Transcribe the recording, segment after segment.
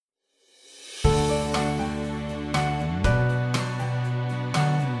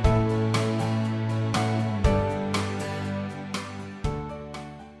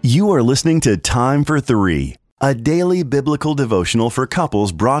You are listening to Time for Three, a daily biblical devotional for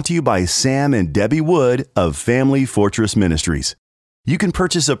couples brought to you by Sam and Debbie Wood of Family Fortress Ministries. You can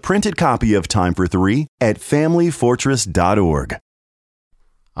purchase a printed copy of Time for Three at familyfortress.org.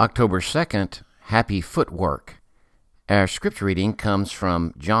 October 2nd, Happy Footwork. Our scripture reading comes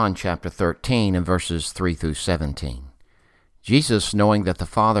from John chapter 13 and verses 3 through 17. Jesus, knowing that the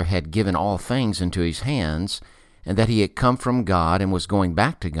Father had given all things into his hands, and that he had come from God and was going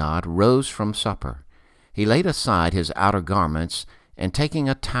back to God, rose from supper. He laid aside his outer garments, and taking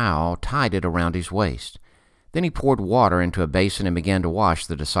a towel, tied it around his waist. Then he poured water into a basin and began to wash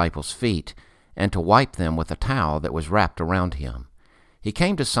the disciples' feet, and to wipe them with a towel that was wrapped around him. He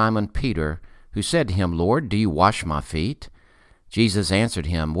came to Simon Peter, who said to him, "Lord, do you wash my feet?" Jesus answered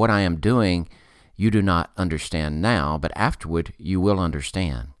him, "What I am doing you do not understand now, but afterward you will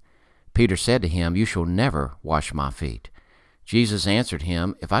understand." Peter said to him, "You shall never wash my feet." Jesus answered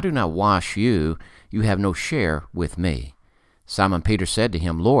him, "If I do not wash you, you have no share with me." Simon Peter said to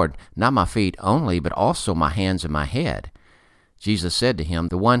him, "Lord, not my feet only, but also my hands and my head." Jesus said to him,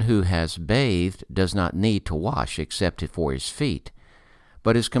 "The one who has bathed does not need to wash except for his feet,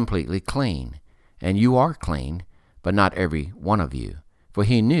 but is completely clean. And you are clean, but not every one of you." For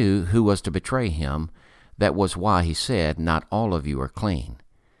he knew who was to betray him. That was why he said, "Not all of you are clean."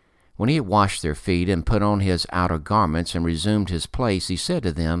 When he had washed their feet and put on his outer garments and resumed his place, he said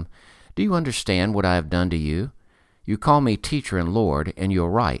to them, "Do you understand what I have done to you? You call me teacher and Lord, and you are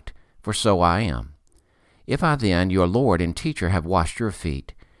right, for so I am. If I then, your Lord and teacher, have washed your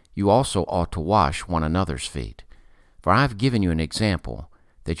feet, you also ought to wash one another's feet. For I have given you an example,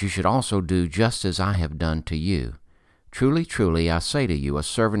 that you should also do just as I have done to you. Truly, truly, I say to you, a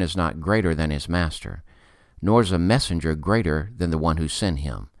servant is not greater than his master, nor is a messenger greater than the one who sent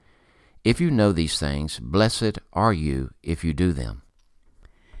him. If you know these things, blessed are you if you do them."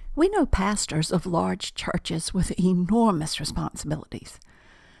 We know pastors of large churches with enormous responsibilities.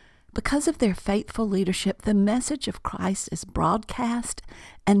 Because of their faithful leadership, the message of Christ is broadcast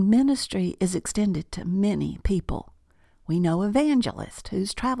and ministry is extended to many people. We know evangelists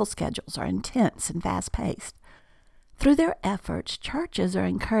whose travel schedules are intense and fast-paced. Through their efforts, churches are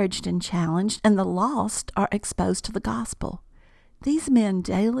encouraged and challenged, and the lost are exposed to the gospel. These men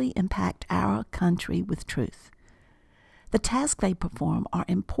daily impact our country with truth. The tasks they perform are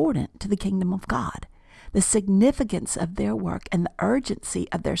important to the kingdom of God. The significance of their work and the urgency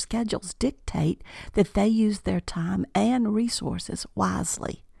of their schedules dictate that they use their time and resources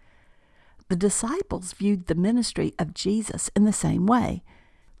wisely. The disciples viewed the ministry of Jesus in the same way.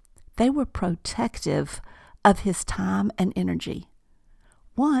 They were protective of his time and energy.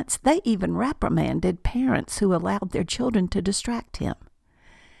 Once, they even reprimanded parents who allowed their children to distract him.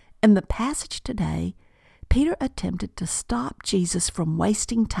 In the passage today, Peter attempted to stop Jesus from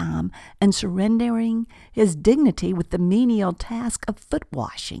wasting time and surrendering his dignity with the menial task of foot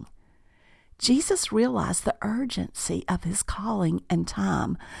washing. Jesus realized the urgency of his calling and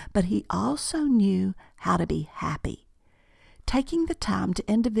time, but he also knew how to be happy. Taking the time to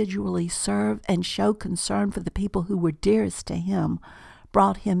individually serve and show concern for the people who were dearest to him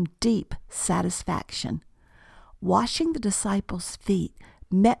brought him deep satisfaction. Washing the disciples' feet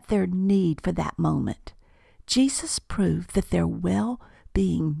met their need for that moment. Jesus proved that their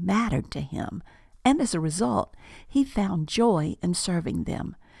well-being mattered to him, and as a result, he found joy in serving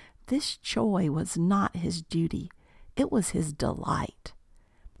them. This joy was not his duty, it was his delight.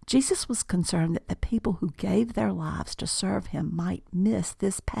 Jesus was concerned that the people who gave their lives to serve him might miss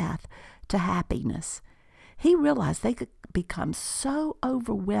this path to happiness. He realized they could become so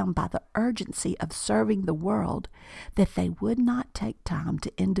overwhelmed by the urgency of serving the world that they would not take time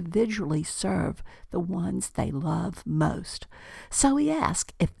to individually serve the ones they love most. So he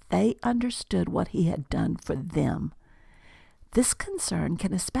asked if they understood what he had done for them. This concern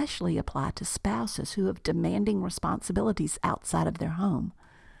can especially apply to spouses who have demanding responsibilities outside of their home.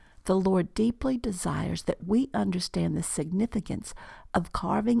 The Lord deeply desires that we understand the significance of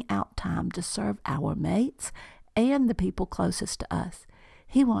carving out time to serve our mates and the people closest to us.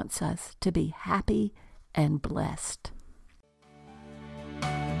 He wants us to be happy and blessed.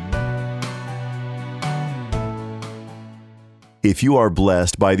 If you are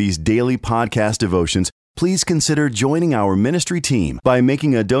blessed by these daily podcast devotions, please consider joining our ministry team by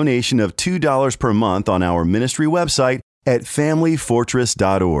making a donation of $2 per month on our ministry website at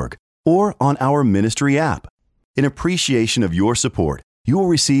familyfortress.org or on our ministry app. In appreciation of your support, you will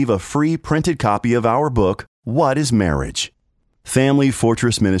receive a free printed copy of our book, What is Marriage? Family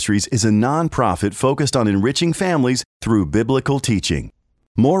Fortress Ministries is a nonprofit focused on enriching families through biblical teaching.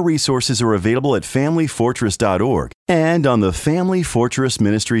 More resources are available at FamilyFortress.org and on the Family Fortress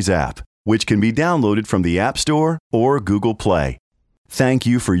Ministries app, which can be downloaded from the App Store or Google Play. Thank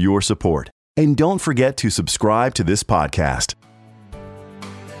you for your support, and don't forget to subscribe to this podcast.